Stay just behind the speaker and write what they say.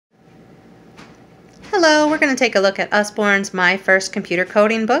Hello, we're going to take a look at Usborne's My First Computer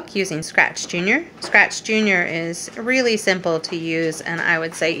Coding book using Scratch Junior. Scratch Junior is really simple to use, and I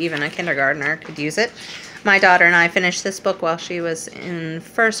would say even a kindergartner could use it. My daughter and I finished this book while she was in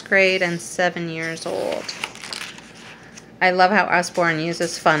first grade and 7 years old. I love how Usborne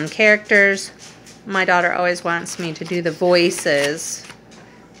uses fun characters. My daughter always wants me to do the voices.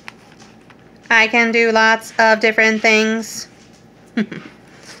 I can do lots of different things.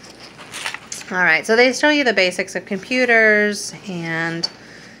 Alright, so they show you the basics of computers and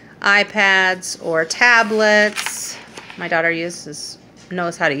iPads or tablets. My daughter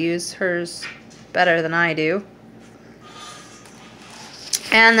knows how to use hers better than I do.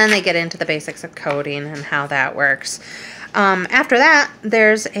 And then they get into the basics of coding and how that works. After that,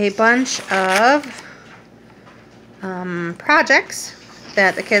 there's a bunch of projects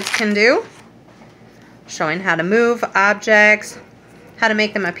that the kids can do, showing how to move objects, how to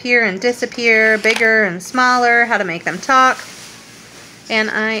make them appear and disappear, bigger and smaller, how to make them talk. And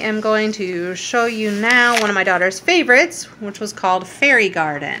I am going to show you now one of my daughter's favorites, which was called Fairy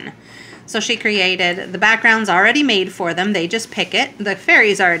Garden. So she created, the background's already made for them, they just pick it. The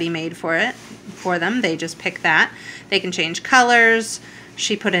fairy's already made for them, they just pick that. They can change colors.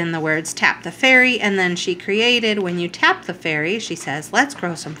 She put in the words tap the fairy, and then she created, when you tap the fairy, she says, let's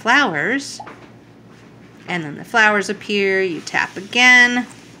grow some flowers. And then the flowers appear, you tap again,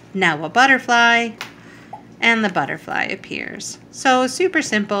 now a butterfly, and the butterfly appears. So super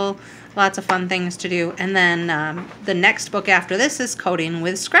simple, lots of fun things to do. And then the next book after this is Coding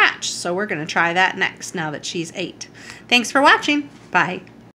with Scratch. So we're going to try that next now that she's 8. Thanks for watching. Bye.